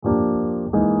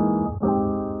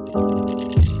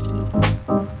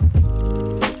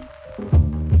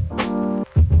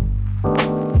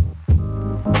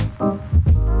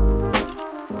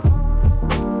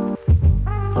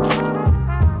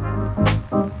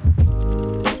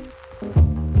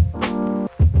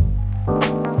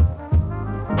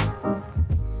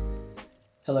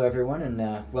everyone,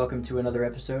 and welcome to another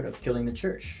episode of Killing the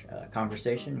Church, a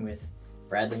conversation with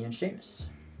Bradley and Seamus.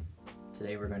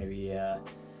 Today we're going to be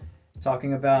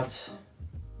talking about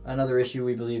another issue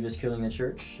we believe is killing the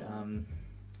church,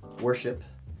 worship,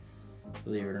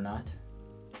 believe it or not.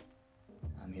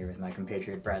 I'm here with my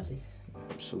compatriot Bradley.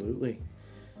 Absolutely.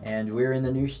 And we're in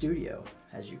the new studio,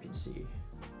 as you can see.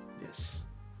 Yes.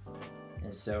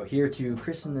 And so here to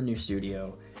christen the new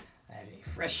studio, I have a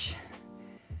fresh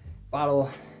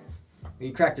bottle. We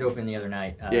cracked it open the other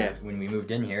night when we moved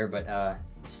in here, but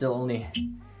still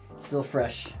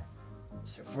fresh.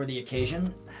 So for the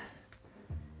occasion,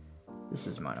 this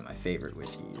is one of my favorite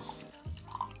whiskeys.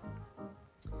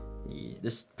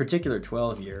 This particular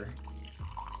 12-year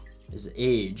is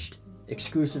aged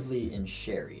exclusively in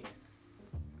sherry,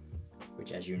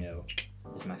 which, as you know,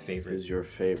 is my favorite. Is your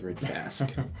favorite cask?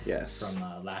 Yes.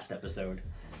 From last episode.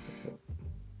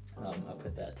 I'll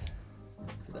put that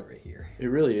right here. It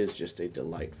really is just a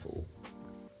delightful,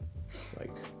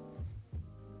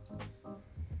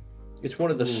 it's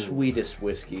one of the sweetest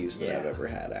whiskeys that I've ever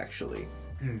had, actually.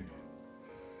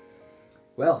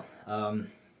 Well,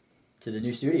 to the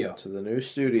new studio. To the new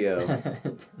studio.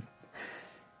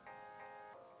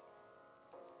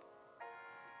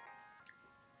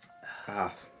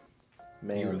 Man.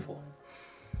 Beautiful.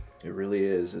 It really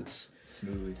is. It's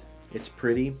smooth. It's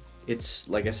pretty. It's,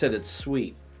 like I said, it's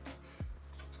sweet.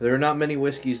 There are not many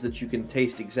whiskeys that you can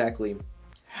taste exactly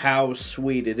how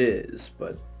sweet it is,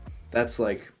 but that's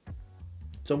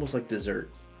it's almost like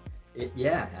dessert.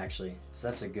 Actually. It's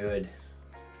such a good...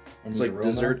 It's like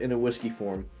aroma, dessert in a whiskey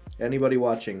form. Anybody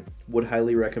watching would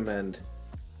highly recommend.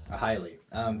 Highly.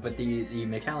 But the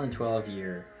Macallan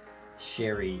 12-year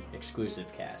sherry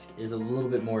exclusive cask is a little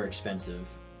bit more expensive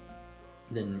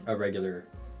than a regular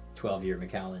 12-year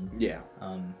Macallan. Yeah.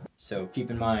 So keep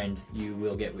in mind, you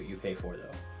will get what you pay for, though.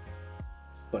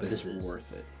 But this is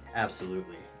worth it.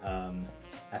 Absolutely.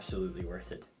 Absolutely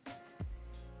worth it.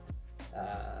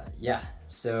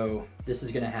 So this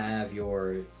is going to have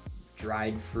your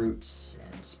dried fruits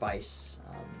and spice.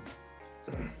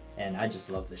 And I just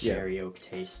love the sherry oak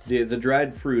taste. The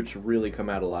dried fruits really come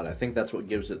out a lot. I think that's what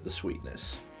gives it the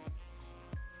sweetness.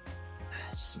 It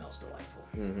just smells delightful.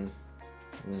 Mm-hmm.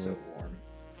 So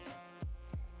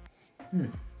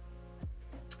warm.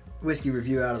 Whiskey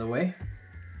review out of the way.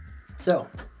 So,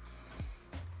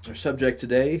 our subject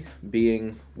today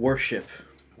being worship.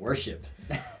 Worship.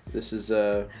 This is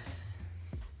an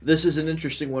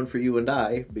interesting one for you and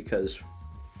I because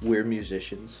we're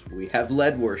musicians. We have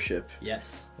led worship.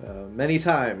 Yes. Many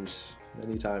times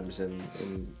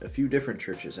in a few different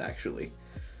churches, actually.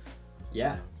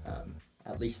 Yeah.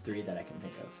 At least 3 that I can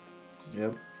think of.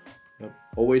 Yep.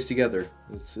 Always together.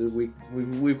 It's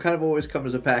we've kind of always come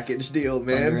as a package deal,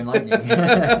 man. Thunder and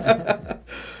lightning.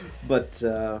 But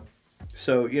so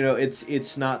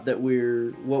it's not that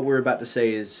what we're about to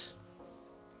say is.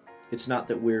 It's not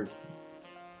that we're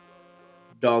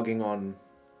dogging on,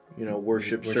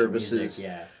 worship services.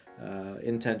 Music,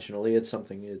 intentionally. It's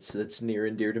something that's near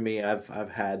and dear to me.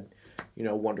 I've had,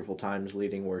 wonderful times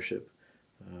leading worship,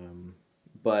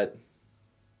 but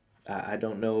I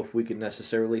don't know if we can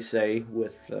necessarily say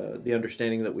with the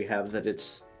understanding that we have that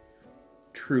it's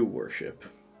true worship.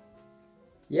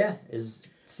 Yeah.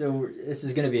 So this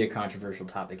is going to be a controversial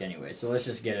topic anyway. So let's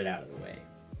just get it out of the way.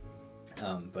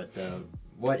 But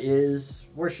what is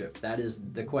worship? That is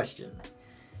the question.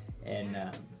 And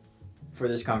for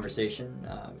this conversation,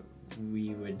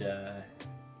 we would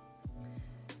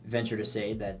venture to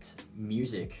say that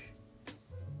music,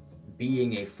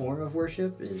 being a form of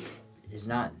worship, is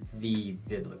not the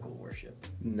biblical worship.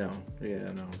 No.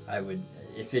 Yeah, no. I would,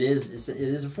 if it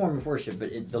is a form of worship,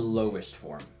 but the lowest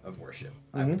form of worship,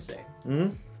 I would say.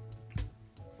 Mm-hmm.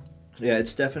 Yeah,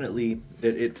 it's definitely,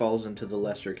 it falls into the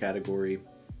lesser category.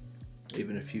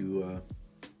 Even if you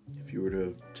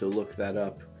were to look that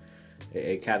up,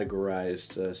 a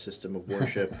categorized system of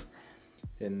worship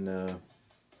in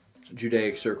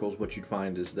Judaic circles, what you'd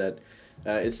find is that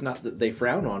it's not that they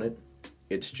frown on it,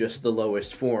 it's just the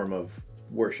lowest form of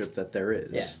worship that there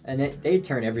is. Yeah, and they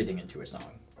turn everything into a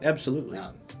song. Absolutely.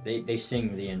 They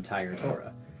sing the entire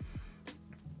Torah.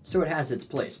 So it has its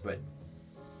place, but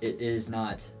it is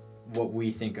not what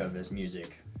we think of as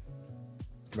music.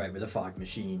 Right, with the fog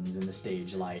machines and the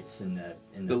stage lights and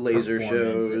the laser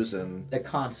shows and the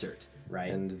concert, right?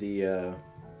 And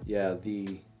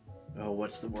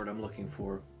what's the word I'm looking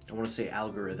for? I want to say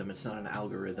algorithm. It's not an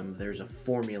algorithm. There's a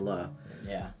formula.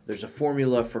 Yeah. There's a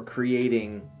formula for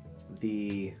creating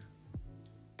the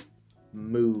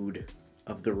mood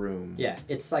of the room. Yeah,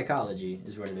 it's psychology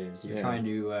is what it is. You're trying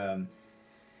to,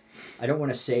 I don't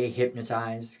want to say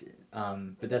hypnotize,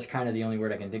 but that's kind of the only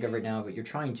word I can think of right now. But you're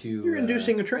trying to... You're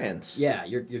inducing a trance. Yeah,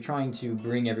 you're trying to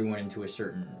bring everyone into a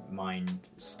certain mind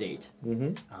state,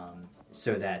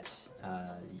 so that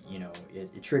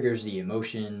it triggers the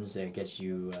emotions. It gets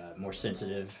you more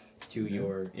sensitive to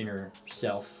your inner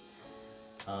self,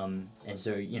 and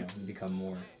so you become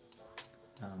more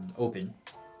open,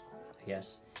 I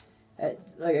guess.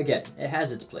 Again, it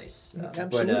has its place,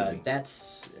 Absolutely. but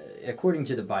that's according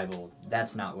to the Bible.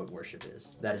 That's not what worship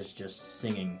is. That is just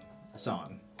singing a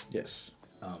song. Yes.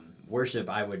 Worship,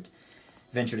 I would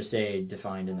venture to say,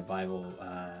 defined in the Bible,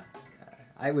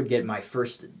 I would get my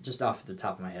first, just off the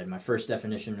top of my head, my first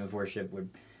definition of worship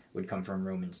would come from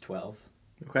Romans 12.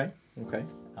 Okay.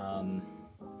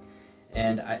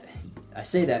 And I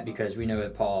say that because we know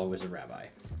that Paul was a rabbi,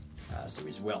 so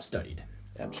he's well studied.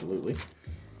 Absolutely.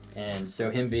 And so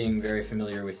him being very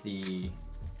familiar with the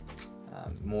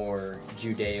more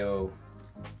Judeo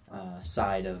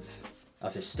side of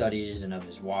his studies and of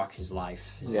his walk, his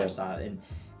life, his lifestyle. And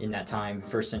in that time,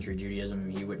 first century Judaism,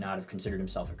 he would not have considered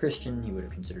himself a Christian. He would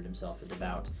have considered himself a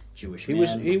devout Jewish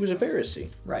man. He was a Pharisee.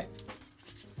 Right.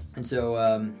 And so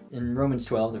in Romans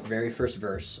 12, the very first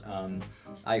verse,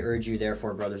 I urge you,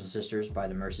 therefore, brothers and sisters, by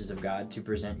the mercies of God, to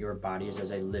present your bodies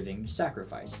as a living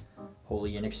sacrifice,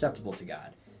 holy and acceptable to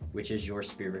God, which is your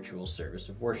spiritual service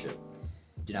of worship.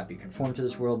 Do not be conformed to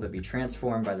this world, but be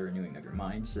transformed by the renewing of your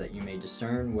mind, so that you may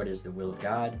discern what is the will of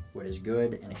God, what is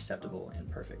good and acceptable and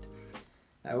perfect.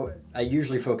 I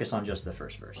usually focus on just the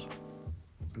first verse,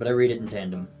 but I read it in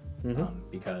tandem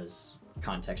because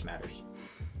context matters.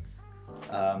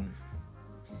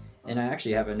 And I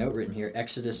actually have a note written here,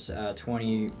 Exodus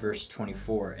 20, verse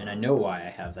 24, and I know why I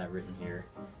have that written here,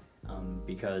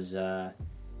 because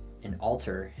an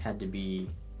altar had to be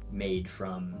made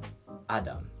from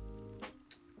Adam,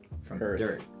 from Earth.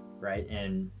 dirt, right?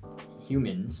 And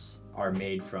humans are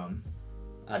made from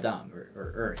Adam,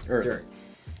 or earth. Dirt.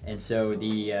 And so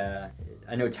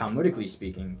I know Talmudically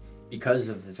speaking, because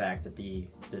of the fact that the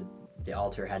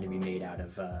altar had to be made out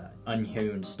of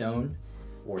unhewn stone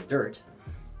or dirt,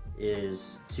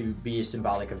 is to be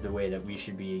symbolic of the way that we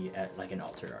should be at like an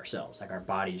altar ourselves. Like our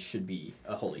bodies should be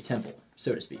a holy temple,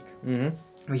 so to speak.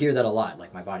 We hear that a lot,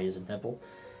 like my body is a temple.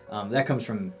 That comes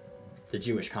from the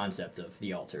Jewish concept of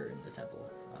the altar and the temple.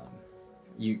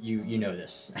 You know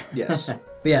this. Yes.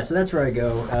 But yeah, so that's where I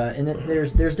go. And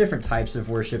there's different types of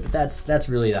worship, but that's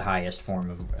really the highest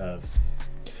form of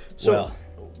So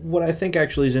what I think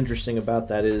actually is interesting about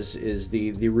that is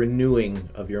the renewing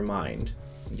of your mind.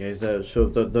 Okay, so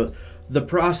the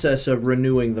process of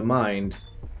renewing the mind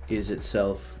is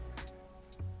itself.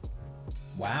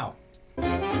 Wow.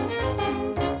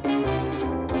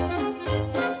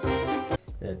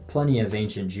 Plenty of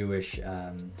ancient Jewish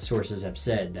sources have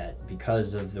said that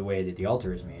because of the way that the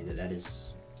altar is made, that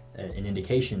is an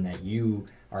indication that you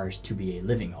are to be a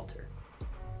living altar.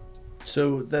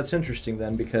 So that's interesting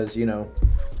then, because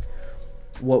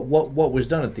what was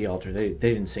done at the altar? They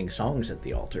didn't sing songs at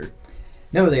the altar.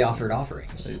 No, they offered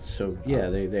offerings. So yeah,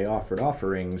 they offered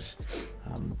offerings.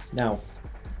 Now,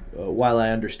 while I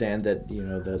understand that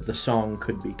the song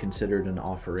could be considered an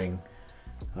offering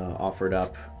offered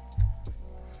up,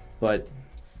 but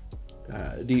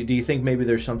do you think maybe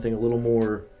there's something a little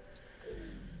more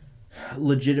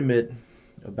legitimate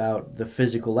about the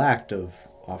physical act of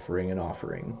offering an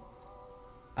offering?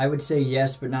 I would say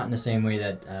yes, but not in the same way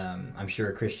that I'm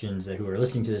sure Christians who are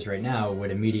listening to this right now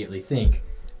would immediately think,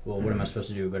 well, what am I supposed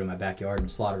to do? Go to my backyard and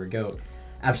slaughter a goat?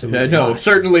 Absolutely no, not.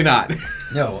 Certainly not.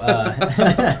 No.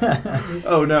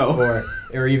 Oh, no.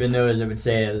 Or even those that would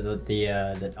say that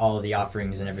that all of the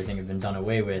offerings and everything have been done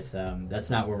away with.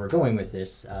 That's not where we're going with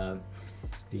this,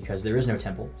 because there is no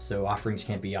temple, so offerings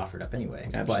can't be offered up anyway.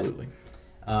 Absolutely.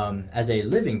 But as a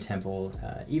living temple,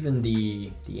 even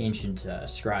the ancient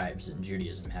scribes in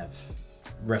Judaism have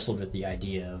wrestled with the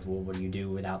idea of, well, what do you do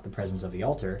without the presence of the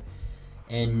altar?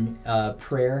 And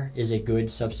prayer is a good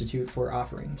substitute for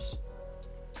offerings.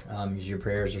 Because your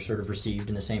prayers are sort of received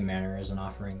in the same manner as an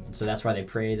offering. And so that's why they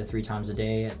pray the 3 times a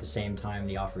day at the same time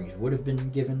the offerings would have been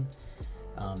given,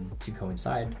 to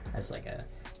coincide as like a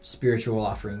spiritual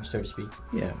offering, so to speak.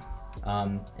 Yeah.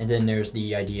 And then there's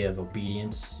the idea of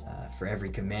obedience. For every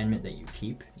commandment that you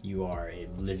keep, you are a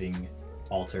living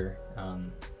altar.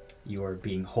 You are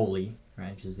being holy,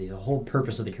 right? Because the whole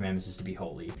purpose of the commandments is to be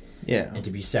holy. Yeah. And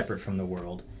to be separate from the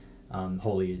world.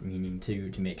 Holy meaning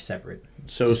to make separate,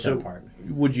 so to set apart.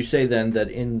 Would you say then that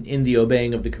in the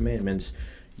obeying of the commandments,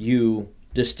 you,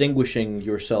 distinguishing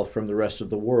yourself from the rest of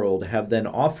the world, have then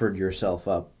offered yourself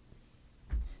up?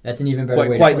 That's an even better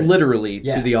way quite to put it. literally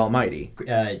Yeah. to the Almighty.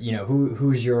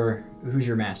 Who's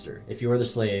your master? If you're the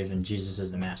slave and Jesus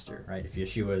is the master, right? If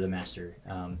Yeshua is the master,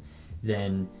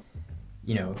 then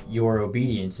your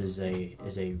obedience is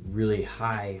a really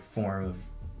high form of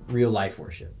real life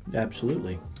worship.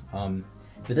 Absolutely.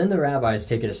 But then the rabbis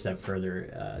take it a step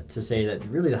further to say that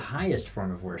really the highest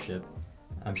form of worship,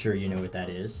 I'm sure you know what that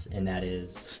is, and that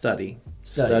is Study.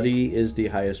 Study is the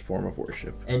highest form of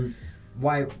worship. And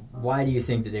why do you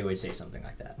think that they would say something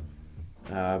like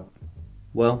that?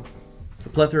 Well, a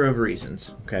plethora of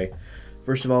reasons. Okay,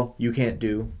 first of all, you can't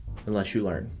do unless you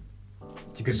learn.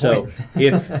 It's a good So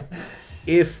point.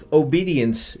 if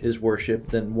obedience is worship,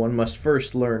 then one must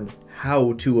first learn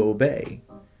how to obey,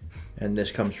 and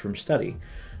this comes from study.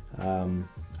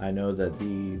 I know that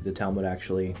the Talmud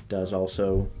actually does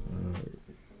also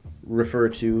refer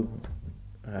to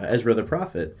Ezra the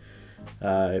prophet,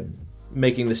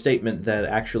 making the statement that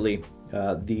actually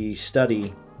the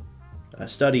study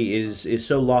is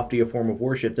so lofty a form of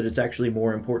worship that it's actually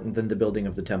more important than the building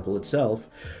of the temple itself.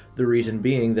 The reason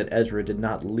being that Ezra did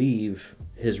not leave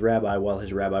his rabbi while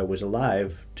his rabbi was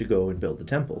alive to go and build the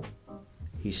temple.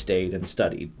 He stayed and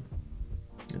studied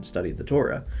the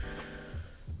Torah.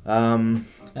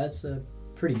 That's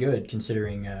pretty good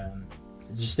considering.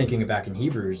 Just thinking back in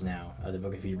Hebrews now, the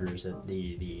book of Hebrews, that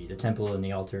the temple and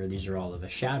the altar, these are all of a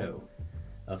shadow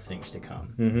of things to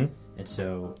come. Mm-hmm. And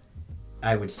so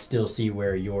I would still see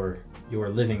where your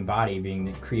living body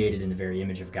being created in the very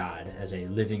image of God as a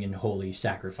living and holy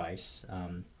sacrifice,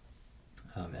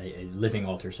 a living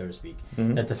altar, so to speak.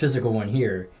 Mm-hmm. That the physical one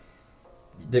here,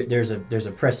 there's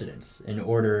a precedence, an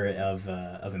order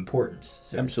of importance.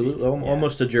 So Absolutely, to speak.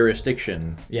 almost a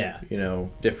jurisdiction. Yeah.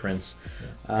 Difference.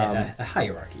 A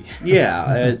hierarchy.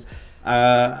 Yeah,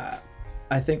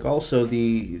 I think also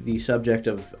the subject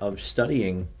of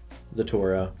studying the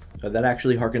Torah, that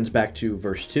actually harkens back to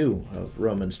verse 2 of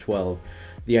Romans 12,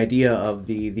 the idea of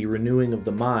the renewing of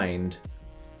the mind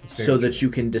so that you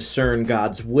can discern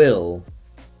God's will.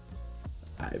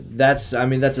 That's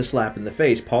a slap in the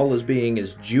face. Paul is being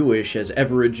as Jewish as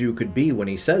ever a Jew could be when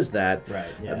he says that. Right,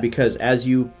 yeah. Because as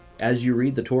you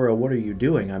read the Torah, what are you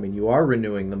doing? I mean, you are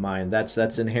renewing the mind.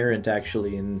 That's inherent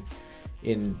actually in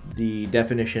the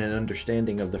definition and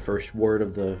understanding of the first word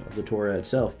of the Torah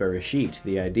itself, Bereshit,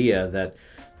 the idea that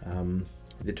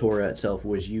the Torah itself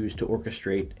was used to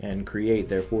orchestrate and create.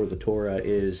 Therefore, the Torah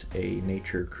is a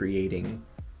nature-creating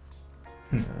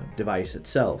device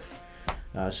itself,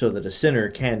 so that a sinner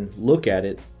can look at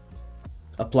it,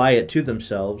 apply it to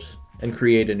themselves, and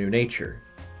create a new nature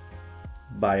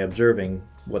by observing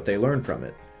what they learn from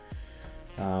it.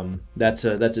 That's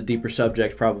a deeper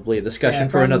subject, probably a discussion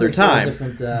for another time.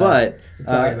 But we're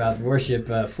talking about worship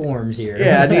forms here.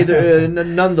 Yeah,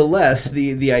 nonetheless,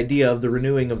 the idea of the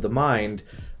renewing of the mind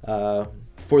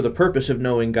for the purpose of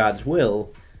knowing God's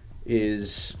will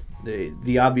is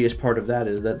the obvious part of that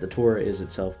is that the Torah is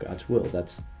itself God's will.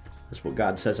 That's what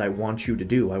God says. I want you to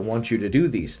do. I want you to do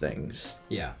these things.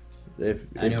 Yeah.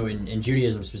 I know in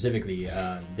Judaism specifically,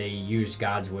 they use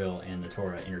God's will and the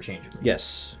Torah interchangeably.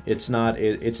 Yes, it's not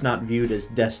viewed as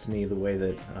destiny the way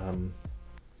that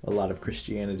a lot of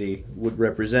Christianity would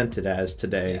represent it as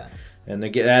today. Yeah. And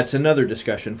again, that's another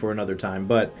discussion for another time.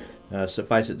 But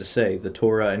suffice it to say, the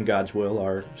Torah and God's will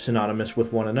are synonymous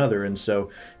with one another. And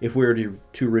so, if we were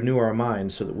to renew our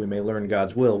minds so that we may learn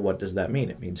God's will, what does that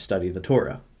mean? It means study the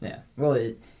Torah. Yeah.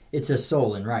 Well, it's a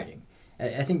soul in writing.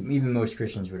 I think even most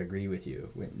Christians would agree with you.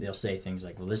 They'll say things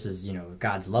like, well, this is,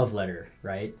 God's love letter,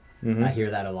 right? Mm-hmm. I hear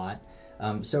that a lot.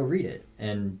 So read it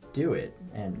and do it.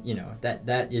 And,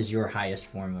 that is your highest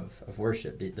form of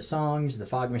worship. The songs, the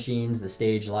fog machines, the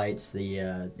stage lights,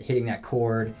 the hitting that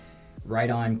chord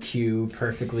right on cue,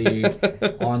 perfectly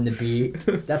on the beat.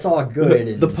 That's all good.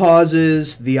 And the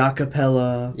pauses, the a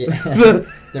cappella. Yeah,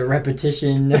 the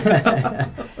repetition.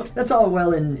 That's all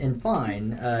well and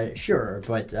fine, sure,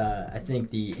 but I think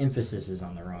the emphasis is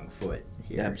on the wrong foot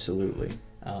here. Absolutely.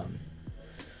 I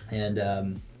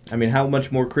mean, how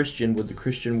much more Christian would the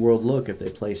Christian world look if they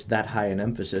placed that high an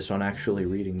emphasis on actually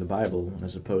reading the Bible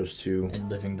as opposed to and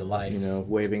living the life,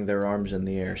 waving their arms in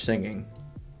the air, singing.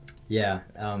 Yeah,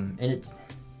 and it's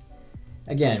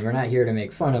again, we're not here to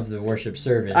make fun of the worship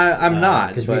service. I'm not,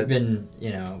 because we've been,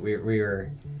 we were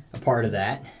a part of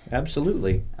that.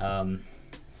 Absolutely.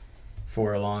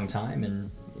 For a long time,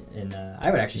 and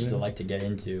I would actually still like to get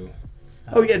into.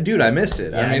 Oh yeah, dude, I miss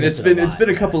it. Yeah, I mean, it's been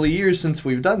a couple of years since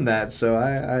we've done that, so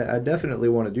I definitely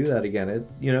want to do that again.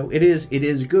 It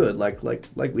is good.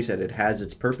 Like we said, it has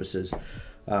its purposes,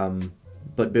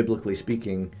 but biblically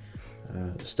speaking,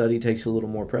 study takes a little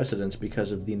more precedence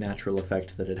because of the natural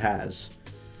effect that it has.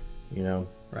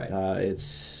 Right.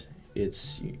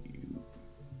 It's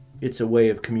a way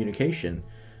of communication.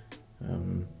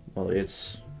 Well,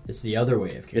 it's the other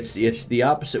way of communication. It's the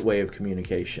opposite way of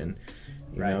communication.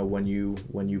 You Right. know, when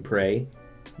you pray,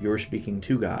 you're speaking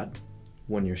to God.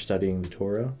 When you're studying the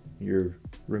Torah, you're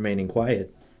remaining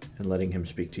quiet and letting Him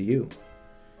speak to you.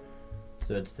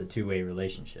 So it's the two-way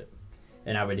relationship.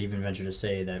 And I would even venture to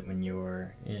say that when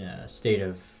you're in a state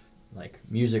of like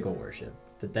musical worship,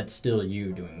 that's still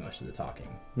you doing most of the talking.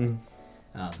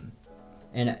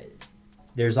 And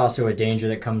there's also a danger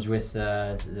that comes with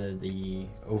the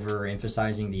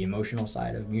overemphasizing the emotional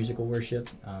side of musical worship,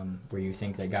 where you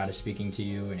think that God is speaking to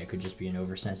you, and it could just be an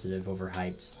oversensitive,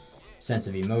 overhyped sense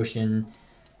of emotion,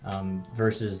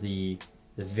 versus the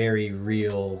very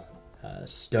real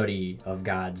study of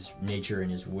God's nature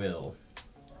and His will,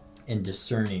 and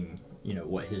discerning,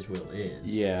 what His will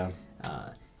is. Yeah.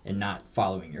 And not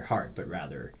following your heart, but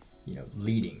rather,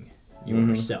 leading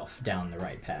yourself down the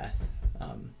right path.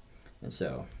 And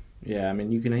so. Yeah, I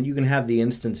mean, you can have the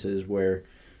instances where,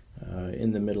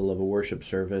 in the middle of a worship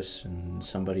service, and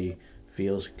somebody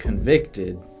feels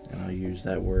convicted, and I'll use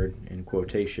that word in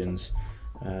quotations,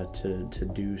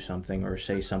 to do something or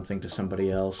say something to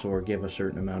somebody else or give a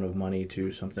certain amount of money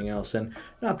to something else. And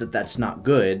not that that's not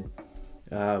good,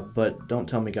 but don't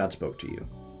tell me God spoke to you.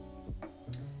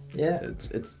 Yeah.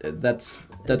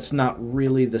 That's not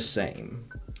really the same.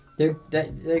 That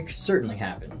could certainly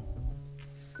happen.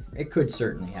 It could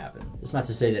certainly happen. It's not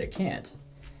to say that it can't.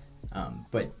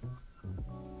 But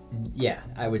yeah,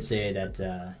 I would say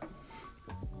that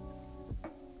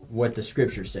what the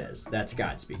scripture says, that's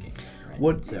God speaking.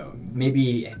 Right? So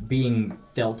maybe being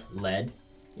felt led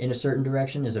in a certain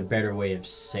direction is a better way of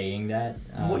saying that.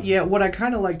 What I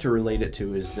kind of like to relate it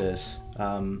to is this.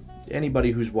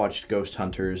 Anybody who's watched Ghost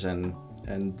Hunters and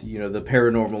the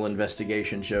paranormal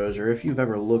investigation shows, or if you've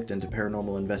ever looked into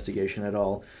paranormal investigation at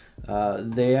all,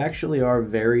 they actually are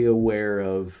very aware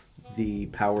of the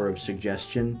power of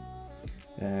suggestion.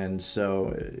 And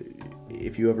so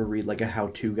if you ever read like a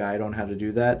how-to guide on how to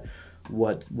do that,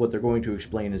 what they're going to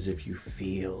explain is if you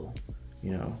feel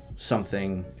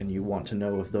something and you want to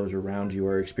know if those around you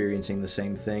are experiencing the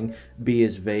same thing, be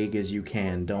as vague as you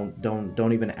can.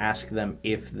 Don't even ask them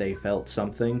if they felt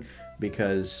something,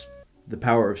 because the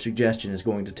power of suggestion is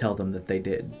going to tell them that they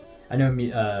did. I know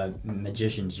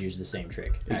magicians use the same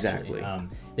trick. Actually. Exactly.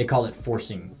 They call it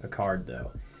forcing a card,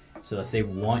 though. So if they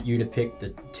want you to pick the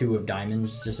two of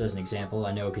diamonds, just as an example,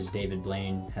 I know because David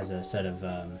Blaine has a set of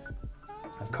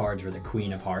cards where the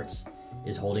Queen of Hearts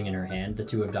is holding in her hand the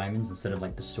two of diamonds instead of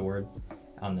like the sword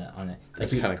on the.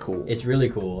 That's kind of cool. It's really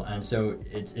cool, and so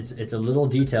it's a little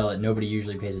detail that nobody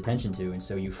usually pays attention to, and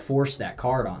so you force that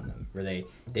card on them where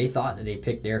they thought that they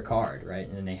picked their card, right,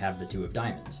 and then they have the two of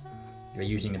diamonds. You're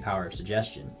using the power of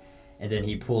suggestion, and then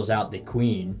he pulls out the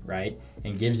Queen, right,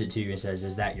 and gives it to you and says,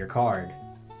 "Is that your card?"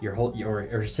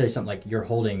 Or say something like, "You're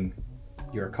holding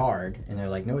your card," and they're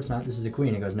like, "No, it's not. This is the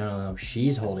Queen." He goes, "No,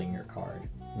 she's holding your card."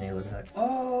 And they look like,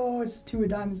 "Oh, it's the two of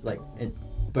diamonds."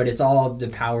 But it's all the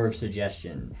power of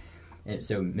suggestion, and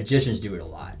so magicians do it a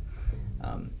lot.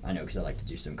 I know because I like to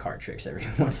do some card tricks every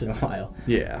once in a while.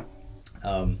 Yeah.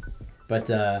 But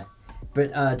to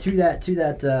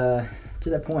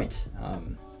that point,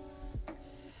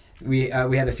 we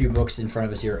have a few books in front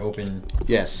of us here open.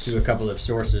 Yes. To a couple of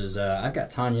sources. I've got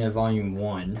Tanya, Volume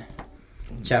 1,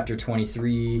 Chapter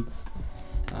 23.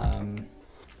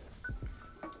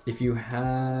 If you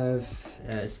have,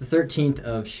 it's the 13th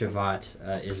of Shavat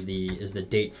is the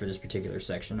date for this particular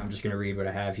section. I'm just going to read what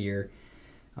I have here.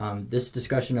 This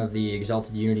discussion of the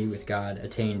exalted unity with God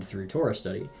attained through Torah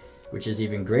study, which is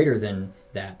even greater than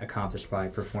that accomplished by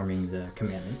performing the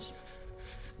commandments,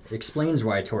 explains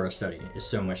why Torah study is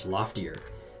so much loftier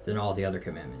than all the other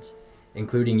commandments,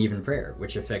 including even prayer,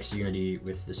 which affects unity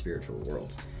with the spiritual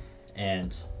world.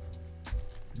 And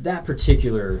that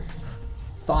particular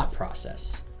thought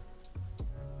process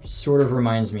sort of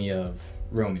reminds me of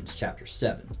Romans chapter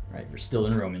 7, right? We're still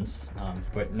in Romans,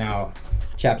 but now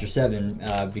chapter 7,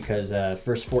 because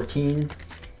verse 14,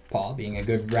 Paul, being a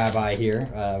good rabbi here,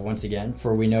 once again,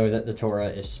 for we know that the Torah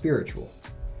is spiritual.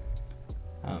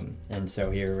 And so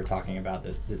here we're talking about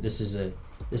this is the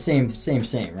same,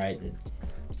 right?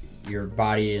 Your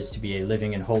body is to be a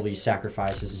living and holy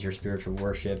sacrifice. This is your spiritual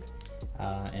worship.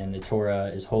 And the Torah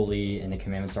is holy, and the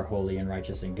commandments are holy and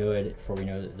righteous and good, for we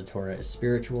know that the Torah is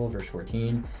spiritual, verse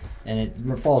 14. And it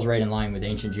falls right in line with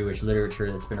ancient Jewish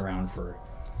literature that's been around for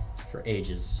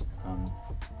ages.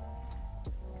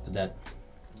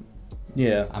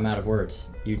 Yeah. I'm out of words.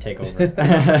 You take over.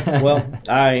 Well,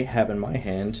 I have in my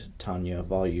hand Tanya,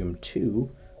 Volume 2.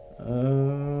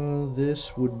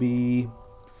 This would be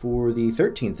for the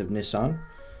 13th of Nisan,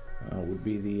 would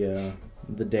be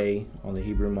the day on the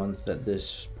Hebrew month that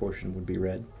this portion would be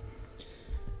read.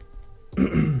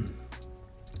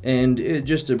 And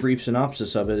just a brief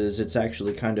synopsis of it is it's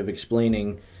actually kind of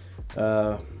explaining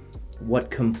what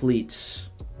completes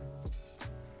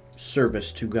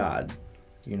service to God.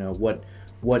 You know,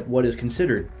 what is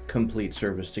considered complete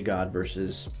service to God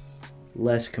versus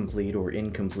less complete or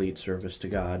incomplete service to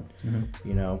God. Mm-hmm.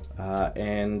 You know,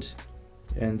 and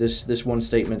this one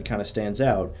statement kind of stands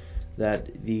out, that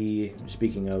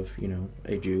speaking of, you know,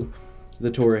 a Jew,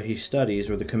 the Torah he studies,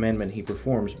 or the commandment he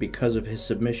performs, because of his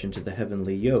submission to the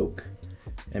heavenly yoke,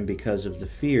 and because of the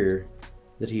fear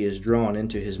that he has drawn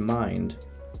into his mind,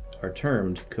 are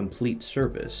termed complete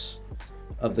service,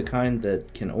 of the kind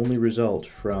that can only result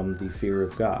from the fear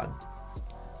of God.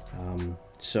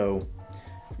 So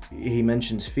he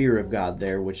mentions fear of God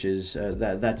there, which is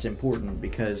that's important,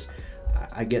 because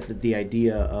I get that the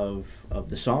idea of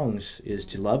the songs is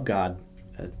to love God,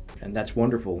 and that's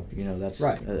wonderful. You know, that's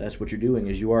right. That's what you're doing,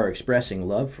 is you are expressing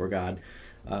love for God.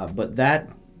 But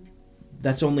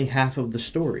that's only half of the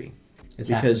story. It's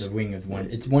half of the wing of one.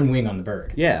 It's one wing on the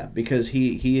bird. Yeah, because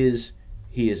he is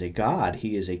a god.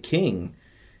 He is a king.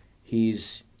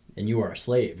 And you are a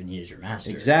slave, and he is your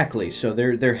master. Exactly. So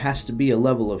there has to be a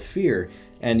level of fear.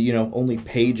 And, you know, only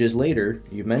pages later,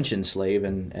 you mentioned slave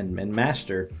and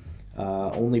master.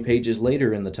 Only pages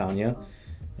later in the Tanya,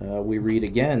 we read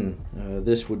again.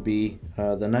 This would be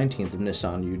the 19th of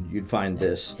Nisan. You'd find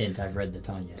this. Hint, I've read the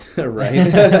Tanya.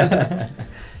 Right.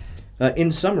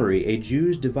 In summary, a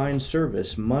Jew's divine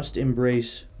service must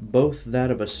embrace both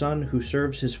that of a son who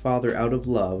serves his father out of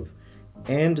love,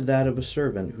 and that of a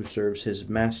servant who serves his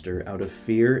master out of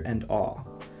fear and awe.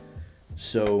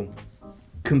 So,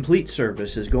 complete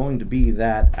service is going to be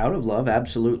that out of love,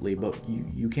 absolutely, but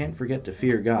you can't forget to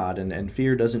fear God, and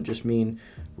fear doesn't just mean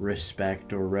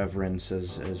respect or reverence,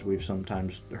 as we've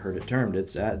sometimes heard it termed.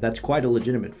 That's quite a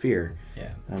legitimate fear.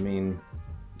 Yeah. I mean,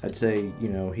 I'd say, you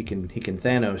know, he can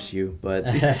Thanos you, but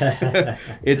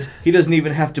he doesn't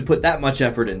even have to put that much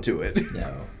effort into it.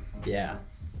 No. Yeah.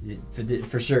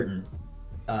 For certain.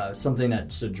 Something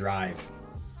that should drive,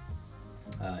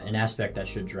 an aspect that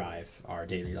should drive our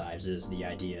daily lives is the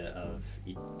idea of,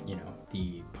 you know,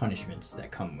 the punishments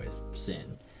that come with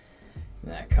sin.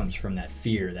 And that comes from that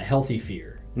fear, the healthy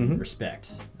fear, mm-hmm.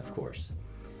 respect, of course.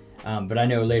 But I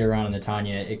know later on in the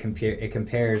Tanya, it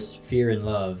compares fear and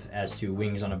love as to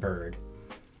wings on a bird,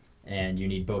 and you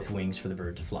need both wings for the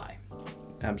bird to fly.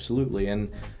 Absolutely,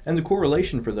 and the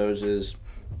correlation for those is,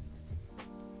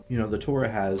 you know, the Torah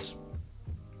has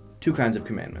two kinds of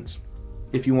commandments.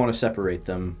 If you want to separate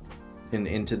them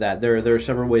into that, there are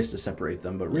several ways to separate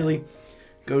them, but really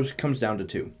comes down to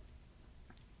two: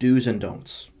 do's and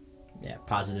don'ts. Yeah,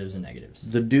 positives and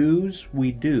negatives. The do's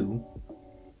we do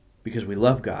because we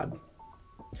love God.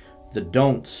 The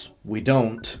don'ts we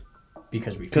don't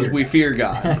because we fear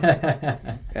God.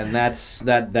 And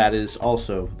that is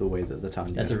also the way that the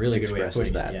Tanya That's a really good way of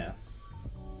putting it. Yeah,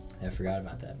 I forgot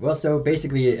about that. Well, so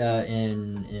basically,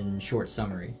 in short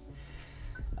summary,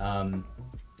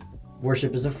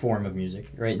 worship is a form of music,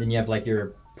 right? Then you have like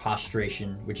your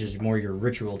prostration, which is more your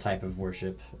ritual type of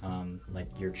worship, like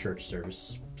your church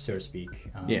service, so to speak.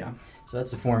 So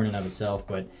that's a form in and of itself,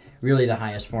 but really the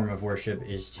highest form of worship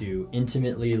is to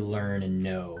intimately learn and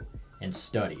know and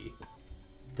study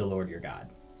the Lord your God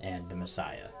and the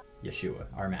Messiah, Yeshua,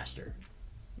 our Master.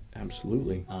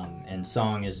 Absolutely. And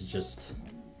song is just...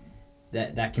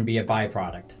 That can be a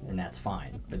byproduct, and that's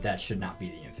fine, but that should not be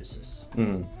the emphasis.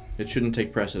 It shouldn't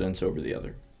take precedence over the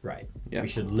other. Right. Yeah. We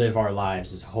should live our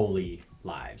lives as holy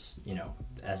lives, you know,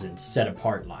 as in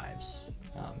set-apart lives,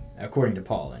 according to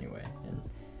Paul, anyway. And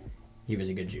he was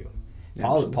a good Jew.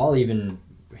 Paul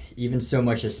even so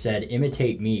much as said,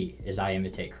 "Imitate me as I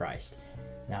imitate Christ."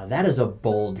 Now, that is a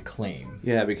bold claim.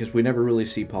 Yeah, because we never really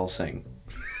see Paul sing.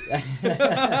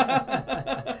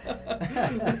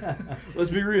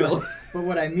 Let's be real. But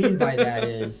what I mean by that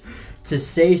is to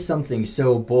say something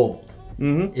so bold.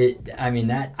 Mm-hmm.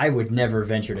 That I would never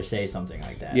venture to say something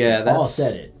like that. Yeah, Paul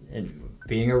said it, and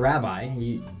being a rabbi,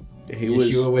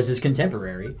 Yeshua was his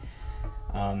contemporary,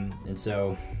 and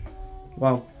so.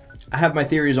 Well, I have my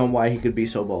theories on why he could be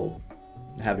so bold,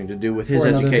 having to do with his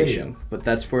education, but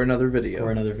that's for another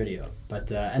video. But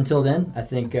until then, I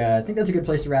think that's a good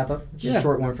place to wrap up. Just a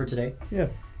short one for today. Yeah,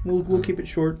 we'll keep it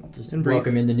short. Just and brief.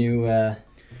 Welcome in the new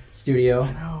studio.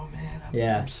 I know, man.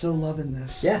 I'm so loving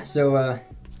this. Yeah. So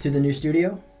to the new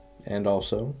studio, and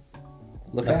also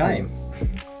L'chaim.